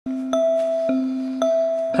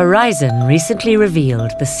Horizon recently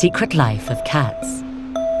revealed the secret life of cats.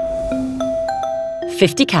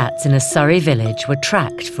 50 cats in a Surrey village were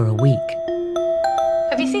tracked for a week.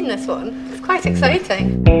 Have you seen this one? It's quite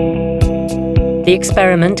exciting. The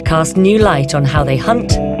experiment cast new light on how they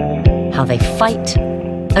hunt, how they fight,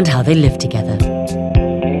 and how they live together.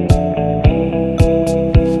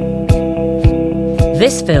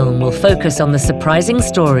 This film will focus on the surprising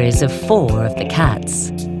stories of 4 of the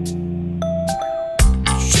cats.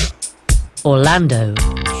 Orlando,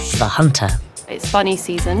 the hunter. It's bunny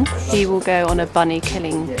season. He will go on a bunny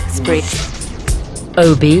killing spree.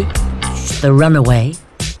 Obi, the runaway.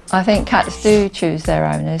 I think cats do choose their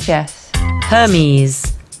owners, yes.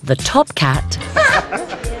 Hermes, the top cat.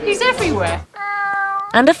 He's everywhere.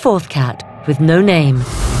 And a 4th cat with no name.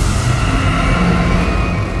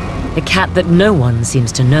 The cat that no one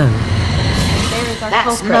seems to know.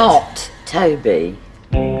 That's not Toby.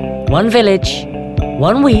 1 village,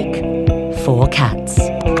 1 week, 4 cats.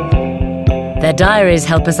 Their diaries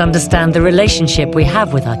help us understand the relationship we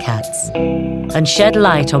have with our cats and shed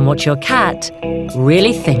light on what your cat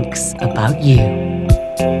really thinks about you.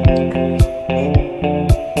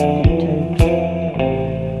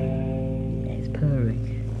 It's purring.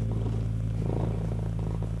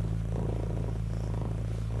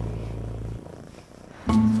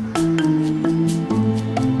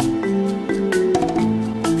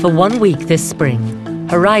 For 1 week this spring,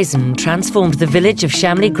 Horizon transformed the village of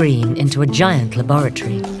Shamley Green into a giant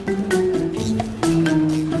laboratory.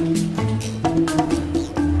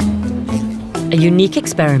 A unique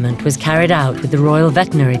experiment was carried out with the Royal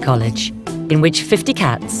Veterinary College, in which 50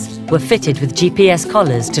 cats were fitted with GPS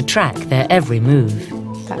collars to track their every move.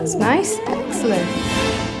 That's nice. Excellent.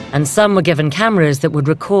 And some were given cameras that would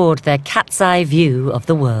record their cat's eye view of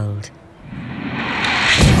the world.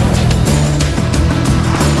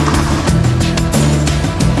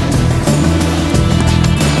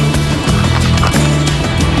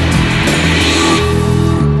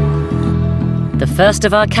 The first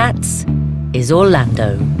of our cats is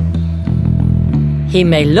Orlando. He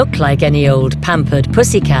may look like any old pampered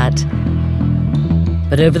pussycat,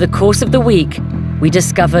 but over the course of the week, we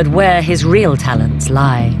discovered where his real talents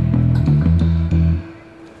lie.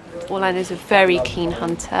 Orlando's a very keen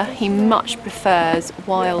hunter. He much prefers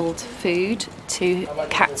wild food to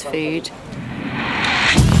cat food.